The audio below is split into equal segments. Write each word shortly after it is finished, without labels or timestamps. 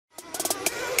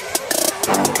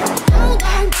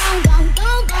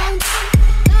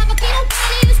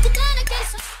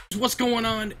What's going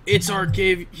on? It's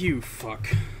Arcade. You fuck.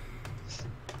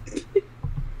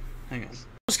 Hang on.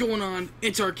 What's going on?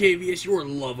 It's Arcavius, your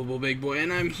lovable big boy,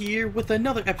 and I'm here with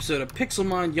another episode of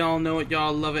Pixelmon. Y'all know it,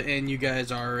 y'all love it, and you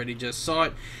guys already just saw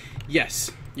it.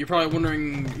 Yes, you're probably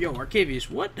wondering, yo, Arcavius,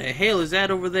 what the hell is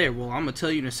that over there? Well, I'm gonna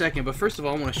tell you in a second, but first of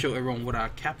all, I want to show everyone what I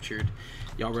captured.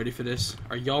 Y'all ready for this?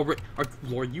 Are y'all ready? Are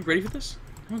you ready for this?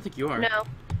 I don't think you are. No.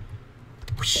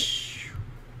 Whoosh.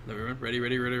 Everyone,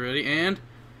 ready, and...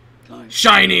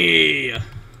 Shiny!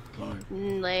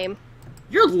 Lame.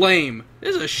 You're lame.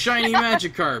 This is a shiny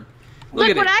Magikarp. Look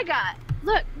at what it. I got.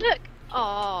 Look.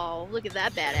 Oh, look at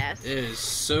that badass. It is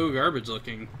so garbage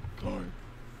looking.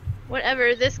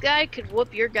 Whatever, this guy could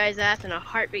whoop your guy's ass in a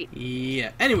heartbeat.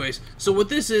 Yeah. Anyways, so what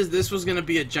this is, this was going to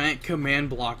be a giant command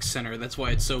block center. That's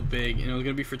why it's so big. And it was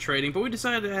going to be for trading. But we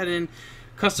decided to add in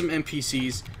custom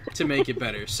NPCs to make it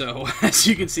better. So, as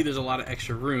you can see, there's a lot of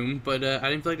extra room. But I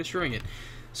didn't feel like destroying it.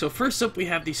 So first up, we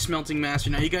have the Smelting Master.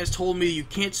 Now, you guys told me you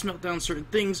can't smelt down certain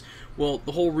things. Well,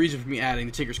 the whole reason for me adding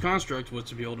the Tinker's Construct was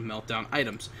to be able to melt down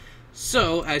items.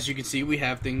 So, as you can see, we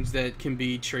have things that can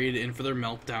be traded in for their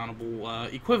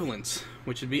meltdownable equivalents,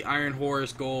 which would be Iron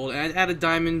Horse, Gold, and add a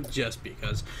Diamond just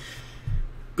because.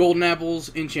 Golden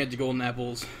Apples, Enchanted Golden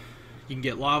Apples. You can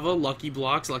get Lava, Lucky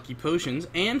Blocks, Lucky Potions,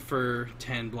 and for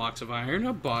 10 blocks of Iron,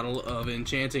 a Bottle of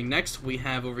Enchanting. Next, we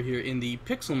have over here in the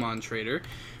Pixelmon Trader,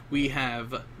 we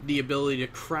have the ability to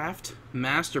craft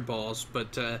Master Balls,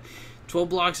 but 12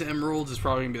 blocks of Emeralds is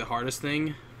probably going to be the hardest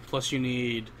thing. Plus you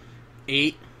need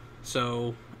 8,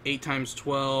 so 8 times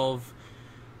 12,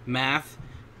 math,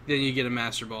 then you get a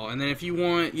Master Ball. And then if you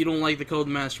don't like the code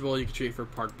Master Ball, you can trade for a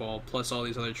Park Ball, plus all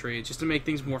these other trades, just to make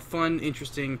things more fun,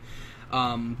 interesting.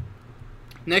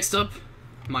 Next up,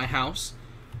 my house.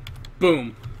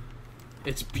 Boom.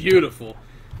 It's beautiful.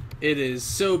 It is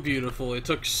so beautiful. It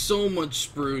took so much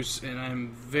spruce, and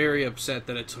I'm very upset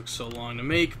that it took so long to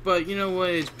make. But you know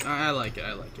what? I like it.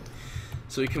 I like it.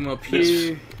 So we come up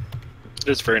here.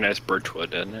 It's very nice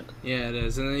birchwood, isn't it? Yeah, it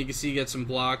is. And then you can see you got some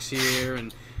blocks here,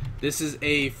 and this is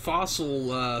a fossil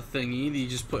thingy. You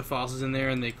just put fossils in there,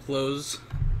 and they close.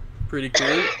 Pretty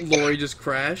cool. Lori just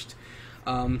crashed.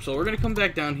 So we're gonna come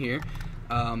back down here.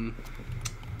 Come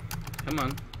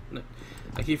on.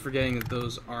 I keep forgetting that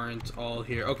those aren't all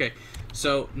here. Okay,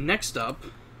 so next up,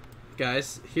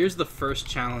 guys, here's the first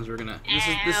challenge we're gonna. This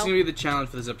is gonna be the challenge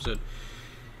for this episode.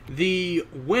 The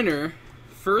winner,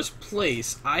 first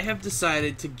place, I have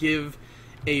decided to give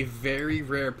a very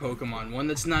rare Pokemon, one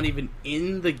that's not even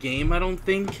in the game, I don't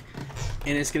think,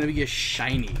 and it's gonna be a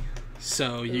shiny.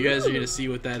 So you guys are gonna see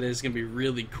what that is. It's gonna be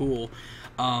really cool.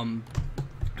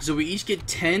 So we each get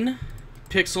 10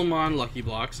 Pixelmon Lucky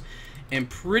Blocks, and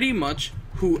pretty much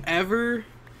whoever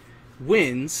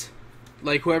wins,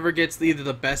 like whoever gets either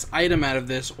the best item out of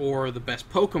this or the best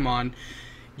Pokemon,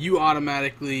 you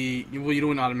automatically, well, you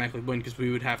don't automatically win because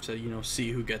we would have to, you know,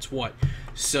 see who gets what.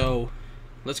 So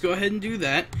let's go ahead and do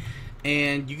that,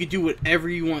 and you can do whatever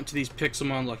you want to these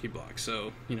Pixelmon Lucky Blocks.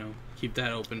 So, you know, keep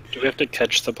that open. Do we have to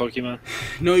catch the Pokemon?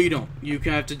 No, you don't. You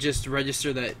can have to just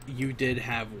register that you did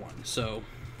have one. So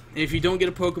if you don't get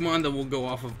a Pokemon, then we'll go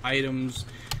off of items,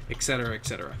 etc.,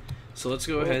 etc. So let's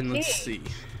go ahead and let's see.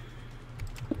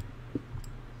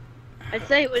 I'd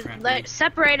say it was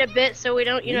separate a bit so we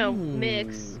don't, you know,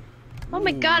 mix. Oh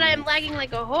my god, I am lagging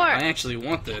like a horse. I actually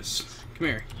want this. Come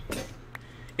here.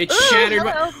 It shattered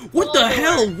my... What the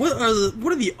hell? What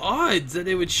are the odds that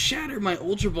it would shatter my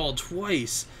Ultra Ball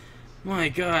twice? My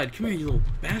god. Come here, you little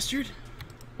bastard.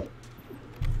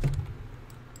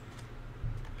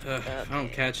 If I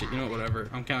don't catch it, you know, whatever.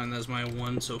 I'm counting that as my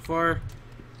 1 so far.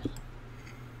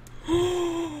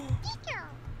 Oh,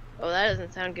 that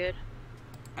doesn't sound good.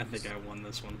 I think I won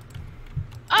this one.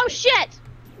 Oh shit!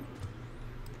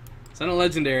 It's not a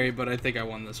legendary, but I think I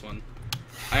won this one.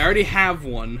 I already have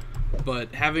one,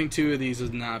 but having 2 of these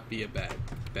would not be a bad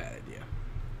idea.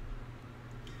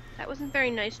 That wasn't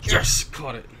very nice, Joe. Yes!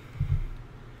 Caught it.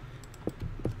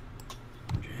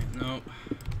 Okay, nope.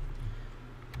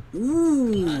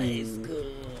 Ooh! Nice.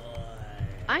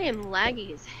 I am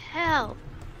laggy as hell.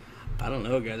 I don't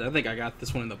know, guys. I think I got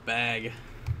this one in the bag.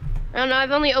 I don't know,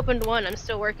 I've only opened 1. I'm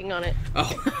still working on it.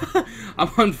 Oh, I'm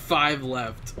on 5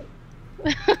 left.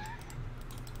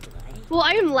 Well,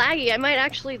 I am laggy. I might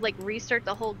actually, like, restart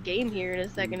the whole game here in a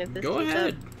second if this Go takes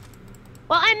ahead. up.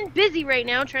 Well, I'm busy right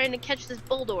now trying to catch this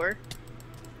Bulldor.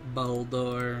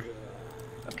 Bulldor.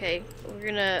 Okay, we're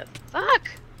gonna... Fuck!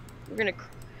 We're gonna...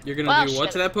 You're gonna do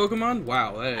what to that Pokemon?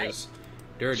 Wow, that is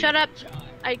dirty. Shut up!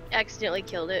 I accidentally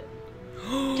killed it.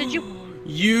 Did you...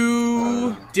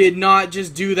 You did not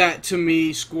just do that to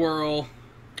me, Squirrel.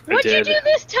 What'd you do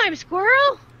this time,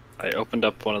 Squirrel? I opened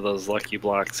up one of those lucky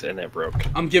blocks and it broke.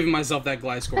 I'm giving myself that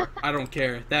glide score. I don't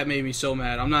care. That made me so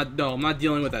mad. I'm not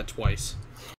dealing with that twice.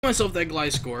 Give myself that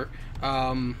glide score.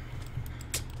 Yeah,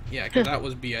 because that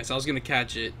was BS. I was gonna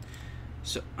catch it.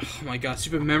 So, oh my god,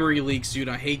 stupid memory leaks, dude.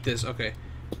 I hate this. Okay.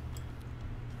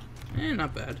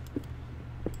 Not bad.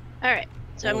 Alright,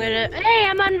 so I'm gonna... Hey,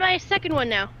 I'm on my second one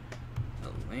now.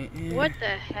 Yeah. What the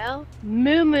hell?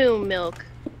 Moo Moo Milk.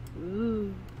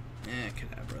 Ooh.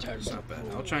 Kadabra. That's not bad.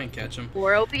 I'll try and catch him.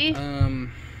 Oropie?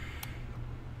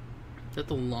 Is that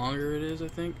the longer it is, I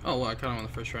think? Oh, well, I caught him on the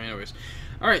first try anyways.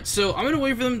 Alright, so I'm going to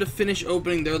wait for them to finish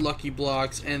opening their lucky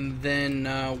blocks, and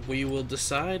then we will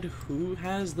decide who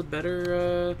has the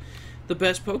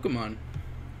best Pokemon.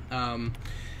 And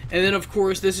then, of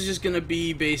course, this is just going to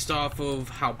be based off of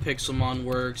how Pixelmon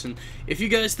works, and if you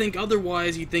guys think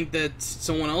otherwise, you think that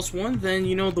someone else won, then,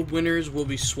 you know, the winners will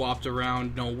be swapped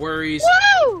around, no worries.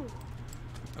 Woo!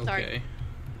 Okay. Sorry.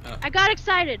 I got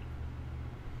excited.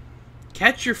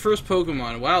 Catch your first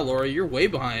Pokemon. Wow, Laura, you're way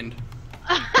behind.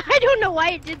 I don't know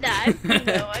why it did that.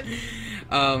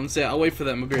 So yeah, I'll wait for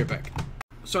them. I'll be right back.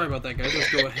 Sorry about that, guys.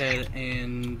 Let's go ahead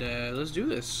and let's do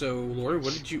this. So, Laura,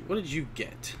 what did you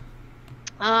get?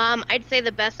 I'd say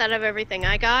the best out of everything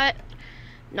I got.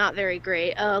 Not very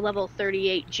great. Level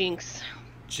 38 Jinx.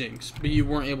 Jinx, but you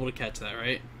weren't able to catch that,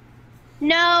 right?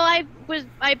 No, I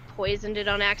poisoned it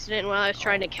on accident while I was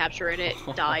trying to capture it. It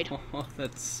died.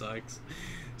 That sucks.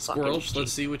 Squirrel,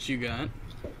 let's see what you got.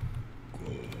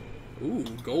 Ooh,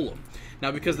 Golem.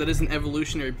 Now, because that is an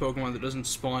evolutionary Pokemon that doesn't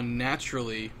spawn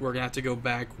naturally, we're gonna have to go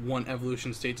back one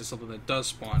evolution state to something that does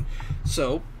spawn.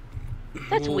 So,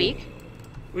 that's weak.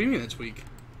 What do you mean that's weak?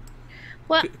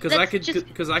 Well, because I could do the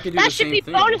same thing. That should be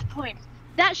bonus points.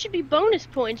 That should be bonus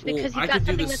points because you got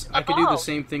something that's I could do the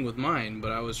same thing with mine,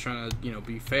 but I was trying to, you know,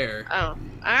 be fair. Oh, all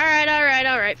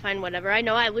right, fine, whatever. I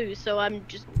know I lose, so I'm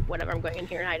just whatever. I'm going in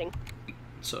here and hiding.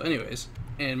 So, anyways,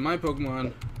 and my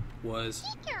Pokemon was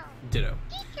Ditto.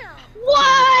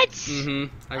 What?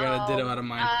 I got a Ditto out of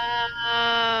mine.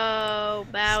 Oh,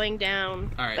 bowing down.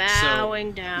 All right,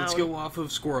 bowing down. Let's go off of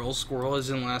Squirrel. Squirrel is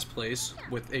in last place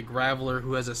with a Graveler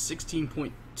who has a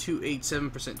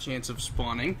 16.287% chance of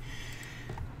spawning.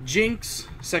 Jinx,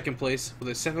 second place with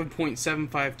a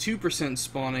 7.752%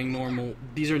 spawning normal.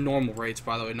 These are normal rates,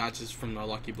 by the way, not just from the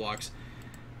lucky blocks.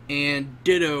 And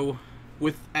Ditto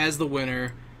with as the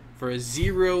winner for a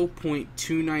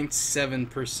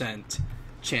 0.297%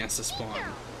 chance to spawn.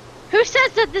 Who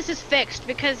says that this is fixed?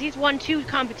 Because he's won 2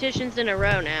 competitions in a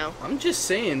row now. I'm just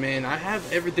saying, man. I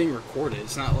have everything recorded.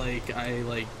 It's not like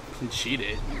I can cheat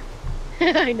it.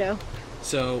 I know.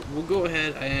 So we'll go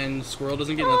ahead and Squirrel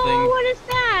doesn't get nothing. Oh, what is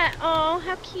that? Oh,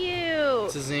 how cute.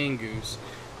 It's a Zangoose.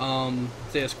 So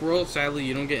yeah, Squirrel, sadly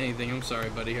you don't get anything. I'm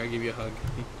sorry, buddy. I'll give you a hug.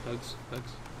 Hugs.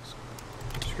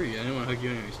 Screw you. I didn't want to hug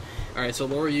you anyways. Alright, so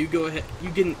Laura, you go ahead.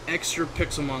 You get an extra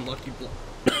Pixelmon lucky block.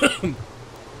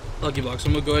 Lucky block. So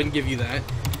I'm gonna go ahead and give you that.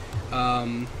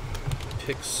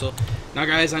 Pixel. Now,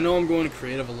 guys, I know I'm going to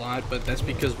creative a lot, but that's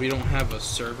because we don't have a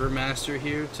server master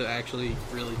here to actually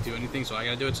really do anything. So I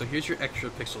gotta do it. So here's your extra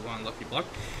Pixelmon lucky block.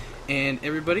 And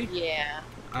everybody, yeah,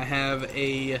 I have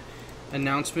a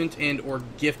announcement and or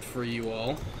gift for you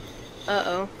all.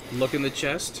 Uh-oh. Look in the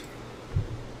chest.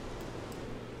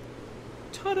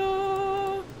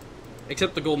 Ta-da!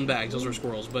 Except the golden bags, those are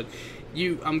squirrels. But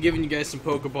I'm giving you guys some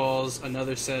Pokeballs,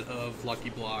 another set of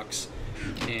lucky blocks,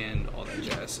 and all that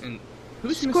jazz. And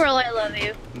who's Squirrel? I love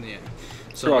you. Yeah.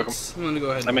 So You're welcome. I'm gonna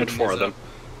go ahead. I made 4 of them.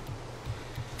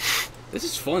 This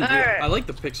is fun, dude. Right. I like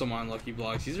the Pixelmon lucky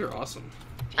blocks. These are awesome.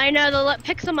 I know the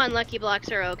Pixelmon lucky blocks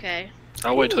are okay.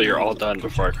 I'll wait till you're all done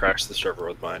before I crash the server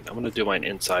with mine. I'm gonna do mine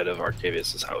inside of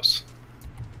Arcavius' house.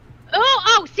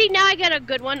 Oh, see, now I get a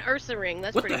good one. Ursa Ring.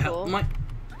 That's What pretty the hell? cool.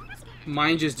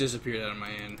 Mine just disappeared out of my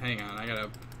hand. Hang on,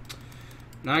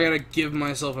 now I gotta give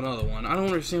myself another one. I don't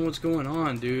understand what's going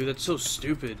on, dude. That's so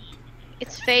stupid.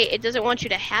 It's fate. It doesn't want you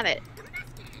to have it.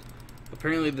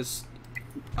 Apparently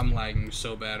I'm lagging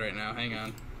so bad right now. Hang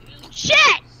on.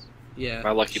 Shit! Yeah.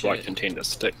 My lucky block contained a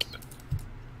stick.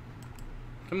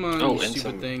 Come on, oh, you and stupid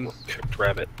some thing. cooked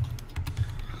rabbit.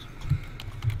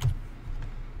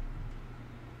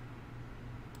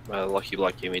 My lucky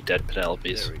block gave me dead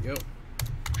Penelopes. There we go.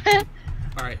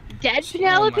 Alright. Dead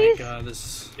Penelopes? Oh my god,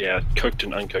 this... Yeah, cooked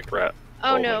and uncooked rat.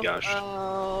 Oh, oh no. my gosh.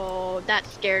 Oh, that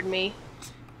scared me.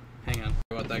 Hang on. Sorry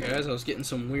about that, guys. I was getting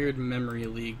some weird memory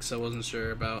leaks I wasn't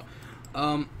sure about.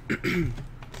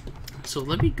 So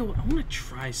let me go... I want to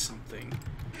try something.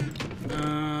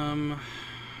 I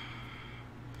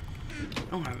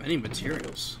don't have any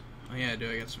materials. Oh yeah,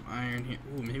 do I got some iron here?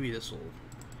 Ooh, maybe this will...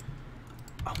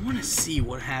 I want to see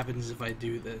what happens if I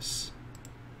do this.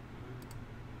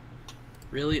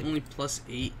 Really? Only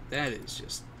 +8? That is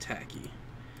just tacky.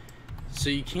 So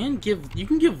you can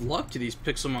give luck to these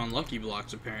Pixelmon Lucky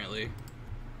Blocks, apparently.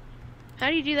 How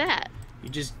do you do that? You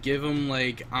just give them,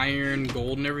 like, iron,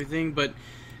 gold, and everything, but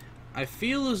I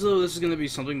feel as though this is going to be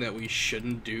something that we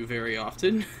shouldn't do very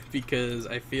often, because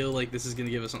I feel like this is going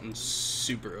to give us something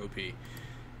super OP.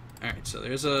 Alright, so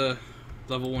there's a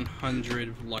level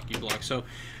 100 Lucky Block. So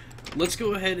let's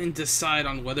go ahead and decide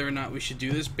on whether or not we should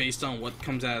do this based on what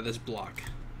comes out of this block.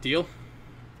 Deal?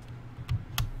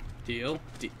 Deal?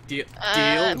 Deal?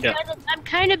 Yeah. I'm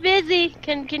kind of busy.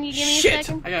 Can you give me a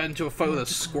second? I got into a fight with a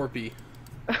Scorpy.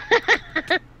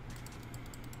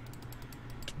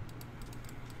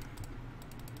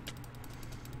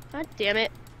 God damn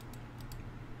it.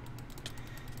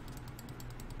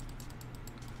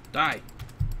 Die.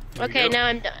 There Okay, now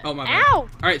I'm done. Oh, my bad. Ow!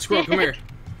 Alright, Squirrel, come here.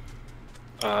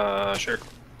 Sure.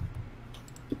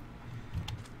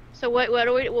 So what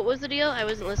was the deal? I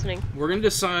wasn't listening. We're gonna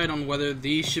decide on whether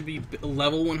these should be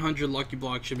level 100 Lucky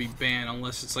Block should be banned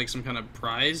unless it's like some kind of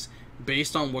prize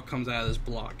based on what comes out of this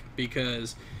block,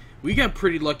 because we got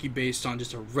pretty lucky based on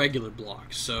just a regular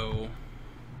block. So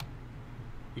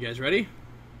you guys ready?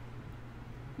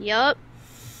 Yup.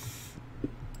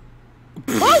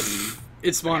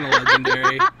 It spawned a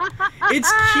legendary.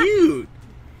 It's cute.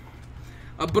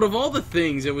 But of all the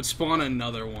things, it would spawn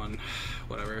another one.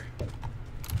 Whatever.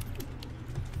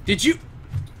 Did you?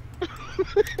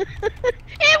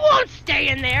 It won't stay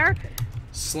in there.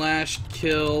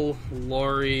 /kill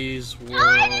Laurie's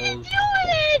World. I didn't do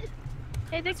it.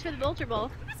 Hey, thanks for the Vulture Ball.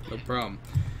 No problem.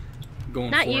 Going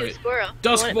Not for you, it. Squirrel.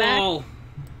 Dusk You want it Ball.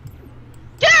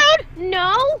 back? Dude,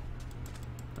 no.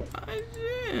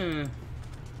 Yeah.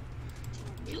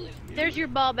 There's your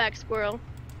ball back, Squirrel.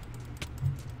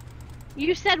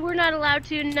 You said we're not allowed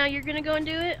to, and now you're gonna go and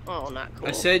do it? Oh, not cool.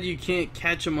 I said you can't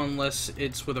catch them unless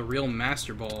it's with a real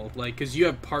Master Ball, like, because you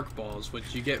have Park Balls,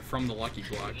 which you get from the Lucky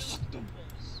Blocks.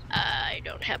 I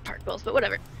don't have park balls, but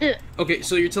whatever. Okay,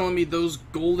 so you're telling me those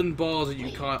golden balls that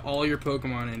you caught all your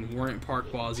Pokemon in weren't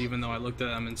Park Balls, even though I looked at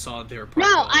them and saw that they were Park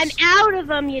No, Balls? I'm out of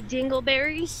them, you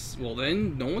dingleberries. Well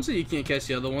then, no one said you can't catch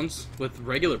the other ones with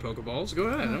regular Pokeballs. Go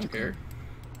ahead, I don't care.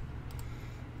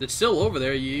 It's still over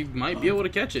there, you might be able to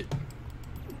catch it.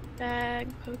 Bag,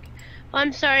 poke. Oh,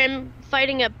 I'm sorry, I'm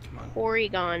fighting a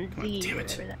Porygon Come on, Z. damn it.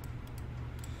 Whatever that.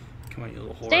 Come on, you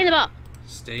little whore. Stay in the ball.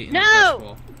 Stay in No! the first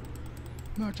ball.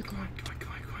 Come on, come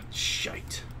on.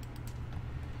 Shite.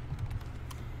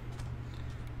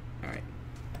 Alright.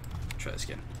 Try this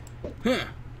again. Huh.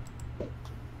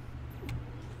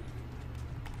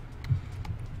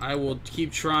 I will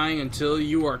keep trying until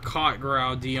you are caught,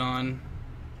 Groudon.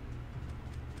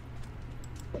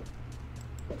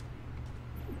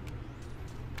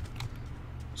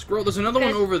 Squirrel, there's another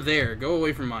one over there. Go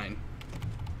away from mine.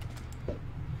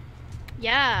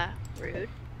 Yeah, rude.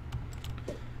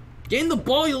 Gain the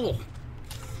ball, you little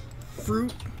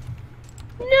fruit.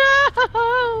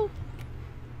 No!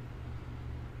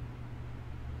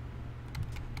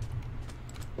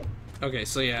 Okay,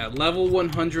 so yeah, level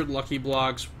 100 Lucky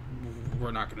Blocks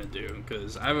we're not gonna do,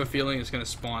 because I have a feeling it's gonna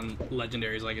spawn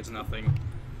legendaries like it's nothing.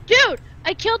 Dude,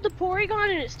 I killed the Porygon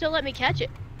and it still let me catch it.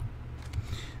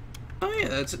 Oh yeah,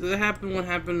 that happened. What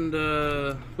happened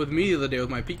with me the other day with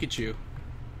my Pikachu?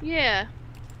 Yeah.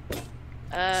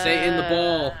 Stay in the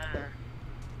ball.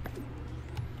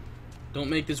 Don't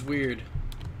make this weird.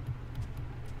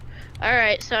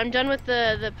 Alright, so I'm done with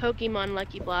the Pokemon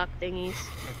Lucky Block thingies.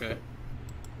 Okay.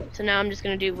 So now I'm just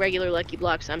gonna do regular Lucky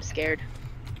Blocks. I'm scared.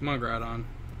 Come on, Groudon.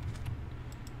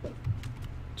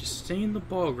 Just stay in the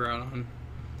ball, Groudon.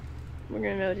 We're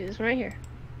gonna do this one right here.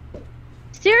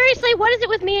 Seriously, what is it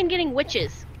with me and getting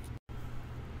witches?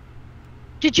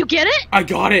 Did you get it? I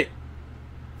got it!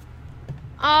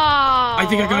 Oh, I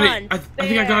think I got it. I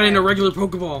think I got it in a regular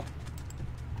Pokeball.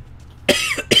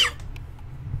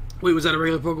 Wait, was that a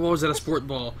regular Pokeball or was that a sport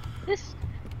ball? This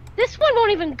one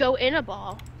won't even go in a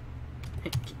ball.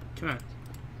 Hey, come on.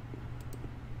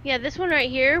 Yeah, this one right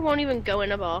here won't even go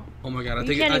in a ball. Oh my god, I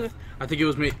think it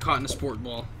was caught in a sport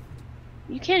ball.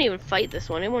 You can't even fight this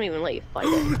one. It won't even let you fight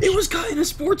it. It was caught in a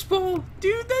sports ball!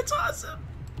 Dude, that's awesome!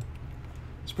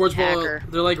 Sports ball,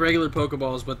 they're like regular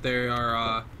Pokeballs, but they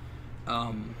are,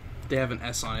 they have an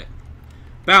S on it.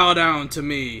 Bow down to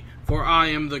me, for I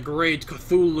am the great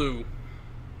Cthulhu.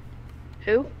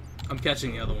 Who? I'm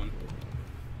catching the other one.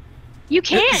 You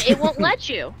can't! It won't let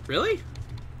you. Really?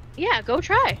 Yeah, go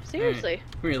try. Seriously.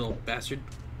 Right. Come here, you little bastard.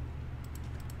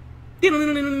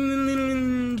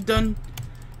 Dun.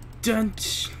 Dun.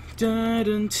 Dun,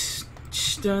 dun,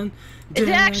 dun, Did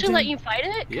it actually dun. let you fight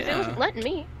it? Because it wasn't letting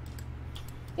me.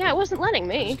 Yeah, it wasn't letting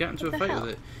me. I just got into a What the fight hell?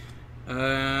 with it.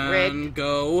 And Rigged.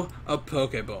 go a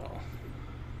Pokeball.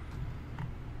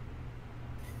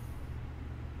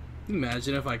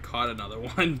 Imagine if I caught another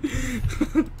one.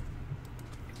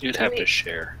 You'd have to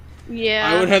share. Yeah.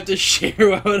 I would have to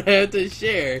share. I would have to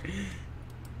share.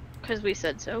 Because we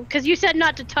said so. Because you said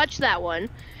not to touch that one.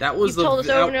 That was You told us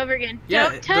over and over again. Yeah,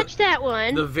 Don't touch that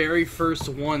one. The very first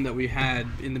one that we had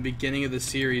in the beginning of the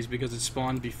series, because it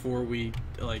spawned before we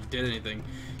like did anything.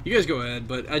 You guys go ahead,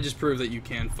 but I just proved that you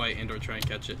can fight and or try and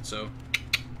catch it. So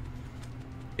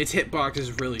its hitbox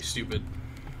is really stupid.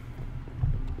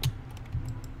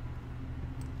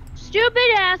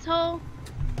 Stupid asshole.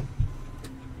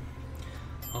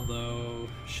 Although,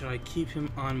 should I keep him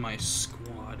on my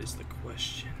squad is the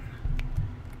question.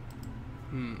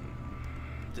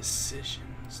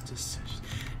 Decisions.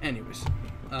 Anyways,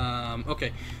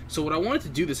 okay. So what I wanted to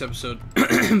do this episode,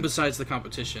 besides the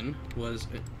competition, was...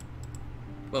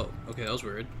 Whoa, okay, that was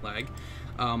weird. Lag.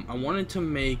 I wanted to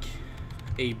make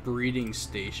a breeding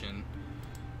station.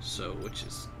 So, which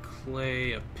is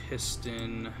clay, a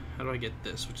piston... How do I get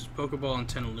this? Which is Pokeball and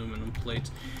 10 aluminum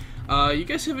plates. You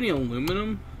guys have any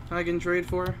aluminum I can trade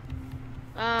for?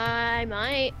 I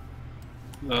might.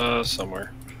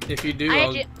 Somewhere. If you do,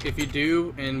 if you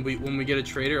do, and when we get a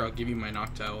trader, I'll give you my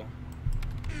knock towel.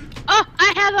 Oh,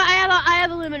 I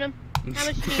have aluminum. How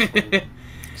much do you need?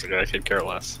 So I could care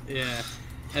less. Yeah,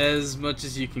 as much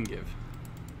as you can give.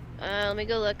 Let me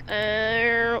go look.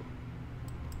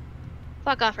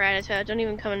 Fuck off, Rattata. Don't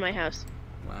even come in my house.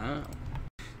 Wow.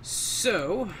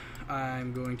 So,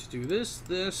 I'm going to do this.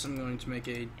 I'm going to make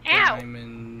a Ow!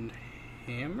 diamond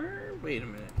hammer. Wait a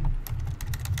minute.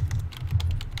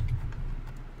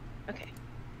 Okay.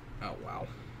 Oh wow.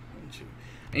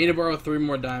 I need to borrow 3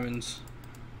 more diamonds.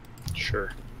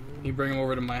 Sure. Can you bring them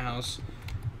over to my house?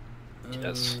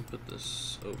 Yes. Put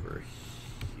this over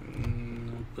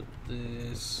here. Put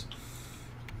this.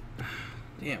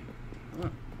 Damn.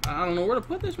 I don't know where to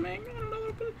put this, man. I don't know where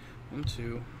to put it. 1,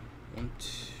 2. 1,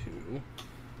 2.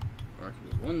 Or I can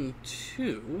do 1,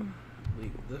 2.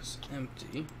 Leave this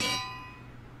empty.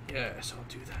 Yes, I'll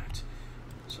do that.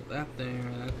 So that there.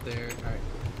 Alright.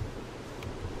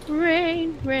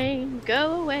 Rain,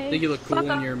 go away. I think you look cool Fuck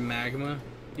in off. your magma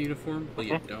uniform, but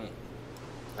you don't.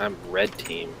 I'm red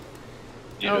team.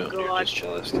 You Oh, know, you're God. just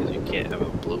jealous because you can't have a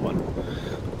blue one.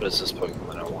 But it's this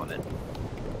Pokemon I wanted.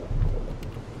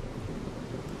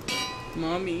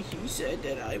 Mommy, he said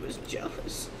that I was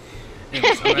jealous.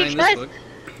 Anyways, I'm writing this book.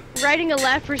 Writing a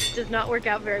Lapras does not work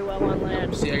out very well on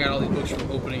land. See, I got all these books from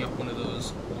opening up one of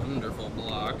those wonderful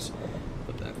blocks.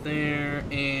 Put that there,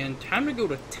 and time to go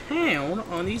to town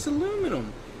on these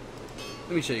aluminum.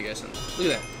 Let me show you guys something.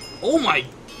 Look at that. Oh my...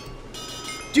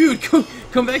 Dude,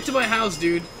 come back to my house,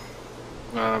 dude.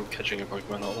 I'm catching a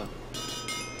Pokemon, hold on.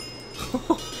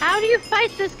 How do you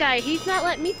fight this guy? He's not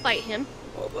letting me fight him.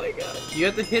 Oh my god. You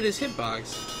have to hit his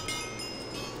hitbox.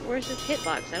 Where's his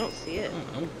hitbox? I don't see I it.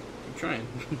 don't know. Keep trying.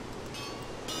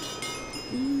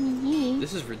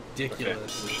 This is Okay,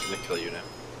 ridiculous. I'm just gonna kill you now.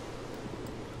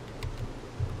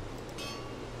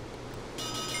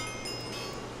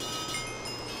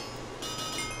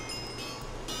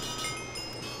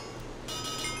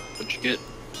 What'd you get?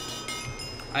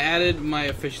 I added my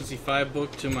efficiency 5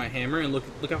 book to my hammer, and look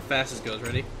how fast this goes.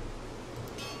 Ready?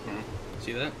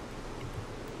 See that?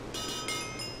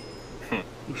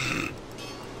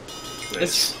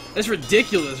 Nice. That's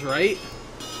ridiculous, right?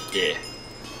 Yeah.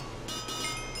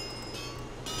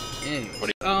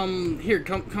 Anyways, here,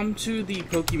 come to the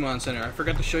Pokemon Center. I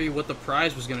forgot to show you what the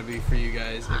prize was gonna be for you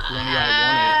guys if one of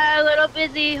y'all A little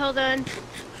busy. Hold on. won it.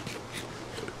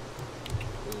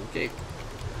 Okay.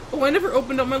 Oh, I never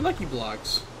opened up my Lucky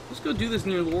Blocks. Let's go do this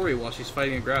near Lori while she's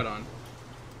fighting a Groudon.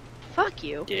 Fuck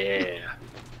you. Yeah.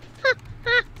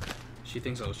 She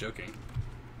thinks I was joking.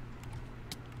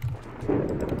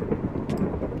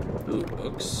 Ooh,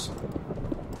 books.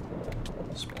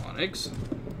 Spawn eggs.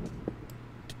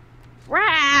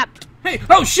 Crap. Hey!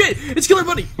 Oh shit! It's Killer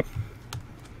Buddy!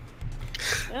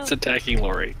 Well, It's attacking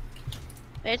Lori.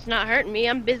 it's not hurting me.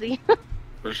 I'm busy.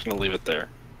 We're just gonna leave it there.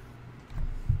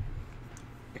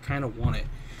 I kind of want it.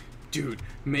 Dude,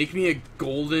 make me a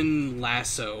golden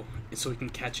lasso so we can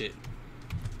catch it.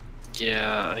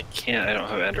 Yeah, I can't. I don't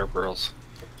have Ender Pearls.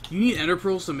 You need ender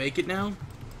pearls to make it now?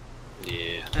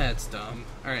 Yeah, That's dumb.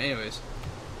 Alright, anyways.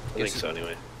 I think so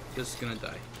anyway. This is gonna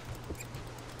die.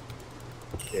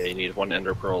 Yeah, you need 1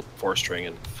 Ender Pearl, 4 string,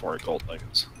 and 4 gold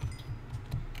nuggets.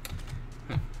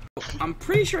 I'm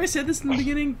pretty sure I said this in the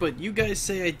beginning, but you guys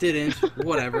say I didn't.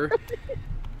 Whatever.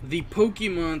 the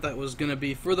Pokemon that was gonna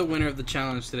be for the winner of the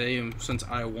challenge today, and since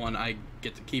I won, I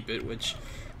get to keep it, which,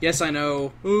 yes, I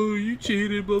know, oh, you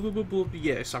cheated, blah, blah, blah, blah,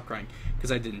 yeah, stop crying,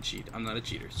 because I didn't cheat, I'm not a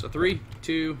cheater. So 3,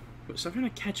 2, stop trying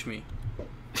to catch me.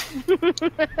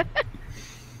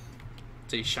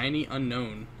 It's a shiny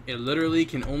unknown. It literally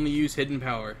can only use hidden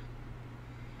power.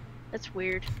 That's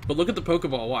weird. But look at the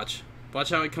Pokeball, watch. Watch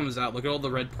how it comes out, look at all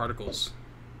the red particles.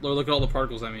 Or look at all the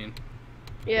particles, I mean.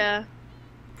 Yeah.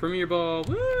 Premier Ball,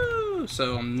 woo!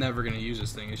 So I'm never going to use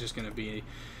this thing. It's just going to be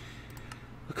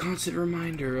a constant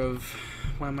reminder of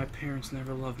why my parents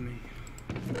never loved me.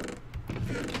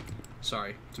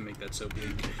 Sorry to make that so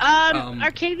bleak.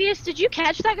 Arcavius, did you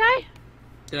catch that guy?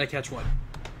 Did I catch what?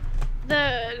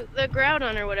 The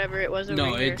Groudon or whatever it was over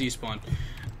No, here. it despawned.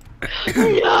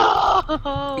 No!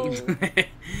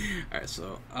 Alright,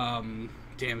 so,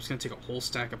 damn, it's going to take a whole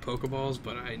stack of Pokeballs,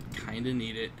 but I kind of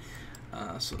need it.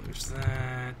 So there's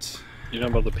that. You know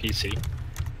about the PC?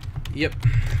 Yep.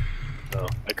 No,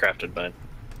 I crafted mine.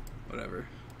 Whatever.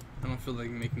 I don't feel like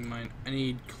making mine. I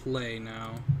need clay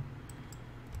now.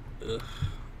 Ugh.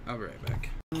 I'll be right back.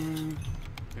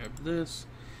 Grab this.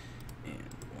 And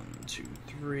 1, 2,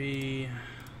 3.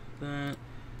 That.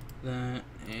 That.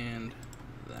 And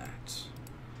that.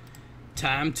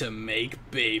 Time to make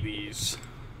babies.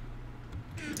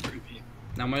 Creepy.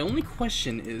 Now, my only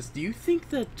question is, do you think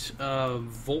that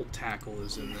Volt Tackle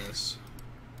is in this?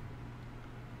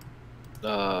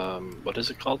 What is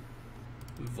it called?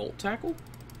 Volt Tackle?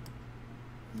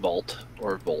 Vault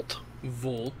or Volt?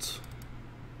 Volt.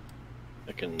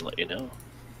 I can let you know.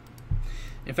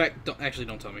 In fact, don't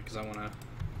tell me, because I want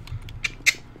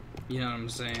to... You know what I'm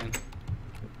saying?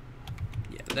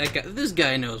 Yeah, that guy. This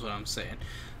guy knows what I'm saying.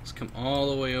 Let's come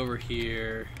all the way over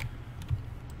here.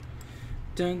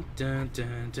 Dun dun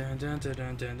dun dun dun dun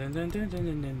dun dun dun dun dun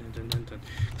dun dun dun dun dun.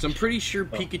 Because I'm pretty sure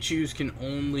Pikachus can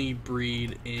only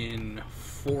breed in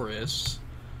forests.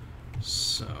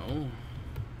 So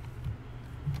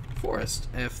forest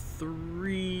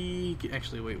F3.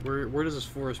 Actually, wait. Where does this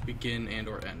forest begin and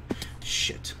or end?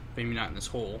 Shit. Maybe not in this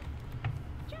hole.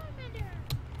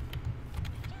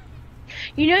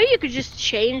 You know you could just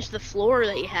change the floor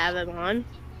that you have him on.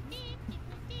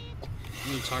 What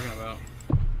are you talking about?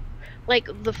 Like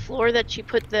the floor that you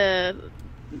put the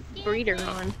breeder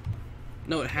on.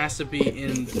 No, it has to be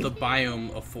in the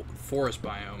biome, a forest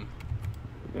biome.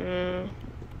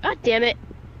 God damn it.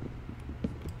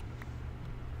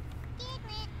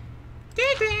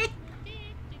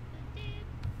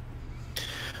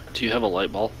 Do you have a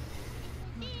light ball?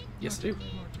 Yes, I do.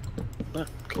 Ah,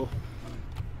 cool.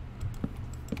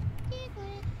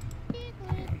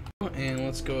 And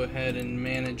let's go ahead and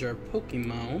manage our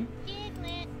Pokemon.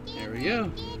 There we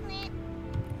go.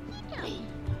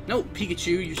 No,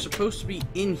 Pikachu, you're supposed to be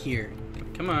in here.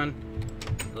 Come on,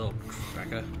 little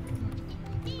cracker.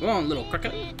 Come on, little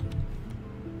cracker.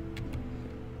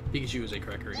 Pikachu is a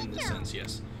cracker in this sense,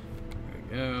 yes.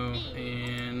 There we go.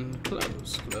 And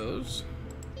close, close.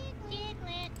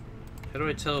 How do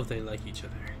I tell if they like each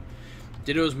other?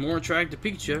 Ditto is more attracted to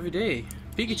Pikachu every day.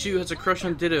 Pikachu has a crush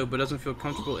on Ditto, but doesn't feel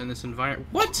comfortable in this environment.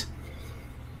 What?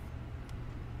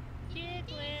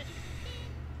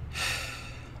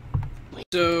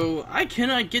 So I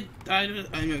cannot get. I'm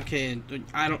okay.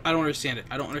 I don't understand it.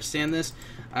 I don't understand this.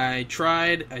 I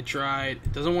tried.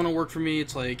 It doesn't want to work for me.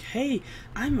 It's like, hey,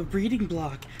 I'm a breeding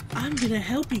block. I'm gonna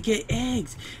help you get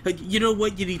eggs. Like, you know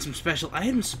what? You need some special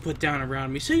items to put down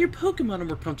around me so your Pokemon are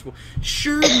more comfortable.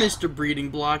 Sure, Mr. Breeding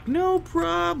Block, no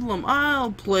problem.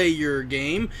 I'll play your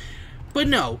game. But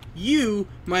no, you,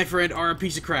 my friend, are a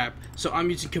piece of crap. So I'm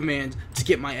using commands to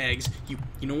get my eggs. You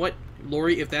know what,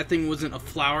 Lori? If that thing wasn't a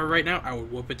flower right now, I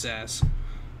would whoop its ass.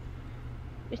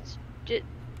 It's just,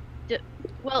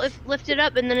 well, if lift it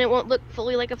up and then it won't look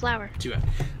fully like a flower. Too bad.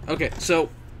 Okay, so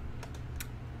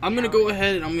I'm gonna go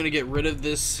ahead and I'm gonna get rid of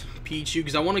this Pichu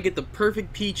because I want to get the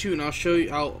perfect Pichu, and I'll show you.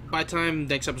 By the time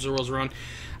next episode rolls around,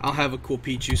 I'll have a cool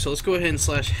Pichu. So let's go ahead and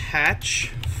slash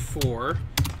hatch 4,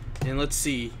 and let's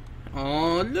see.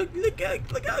 Oh, look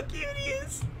how cute he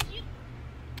is.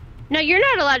 No, you're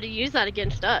not allowed to use that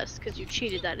against us because you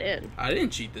cheated that in. I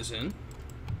didn't cheat this in.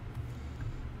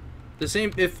 The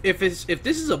same. If this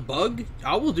is a bug,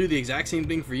 I will do the exact same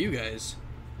thing for you guys.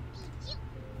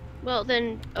 Well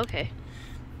then, okay.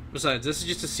 Besides, this is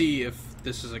just to see if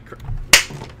this is a.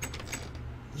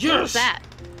 Yes. What's that?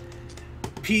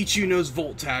 Pichu knows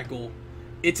Volt Tackle.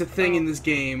 It's a thing in this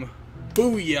game.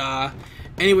 Booyah!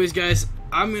 Anyways, guys,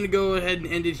 I'm gonna go ahead and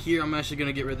end it here. I'm actually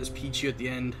gonna get rid of this Pichu at the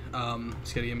end.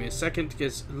 Just gotta give me a second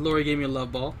because Lori gave me a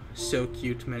love ball. So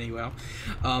cute, many wow.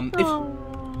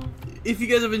 If you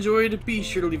guys have enjoyed, be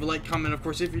sure to leave a like, comment. Of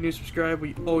course, if you're new, subscribe.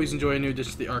 We always enjoy a new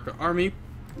addition to the Arca Army.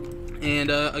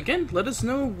 And again, let us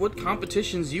know what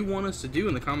competitions you want us to do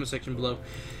in the comment section below,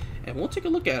 and we'll take a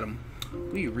look at them.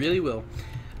 We really will.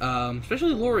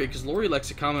 Especially Lori, because Lori likes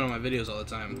to comment on my videos all the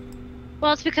time.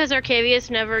 Well, it's because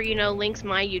Arcavius never, links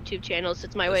my YouTube channel, so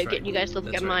it's my way of getting you guys to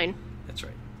look at mine. That's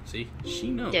right. See? She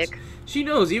knows. Dick. She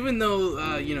knows, even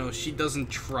though, she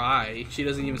doesn't try. She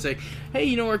doesn't even say,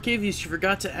 hey, Arcavius, you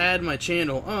forgot to add my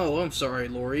channel. Oh, I'm sorry,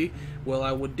 Lori. Well,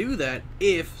 I would do that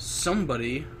if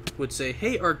somebody would say,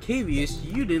 hey, Arcavius,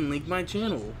 you didn't link my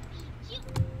channel.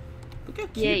 Look how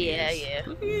cute he is. Yeah.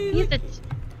 Look at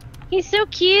He's so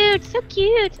cute, so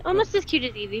cute. Almost as cute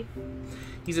as Eevee.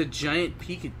 He's a giant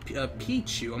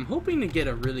Pichu. I'm hoping to get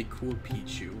a really cool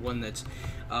Pichu, one that's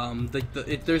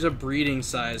there's a breeding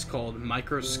size called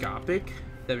microscopic.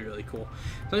 That'd be really cool.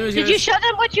 So anyways, Did you show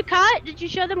them what you caught? Did you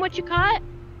show them what you caught?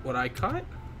 What I caught?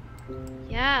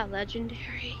 Yeah,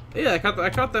 legendary. Yeah, I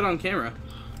caught that on camera.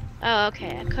 Oh,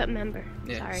 okay. I couldn't remember.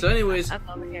 Yeah. Sorry. So anyways, I'll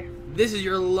go over here. this is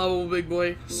your lovable big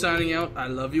boy signing out. I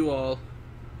love you all.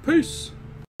 Peace.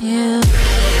 You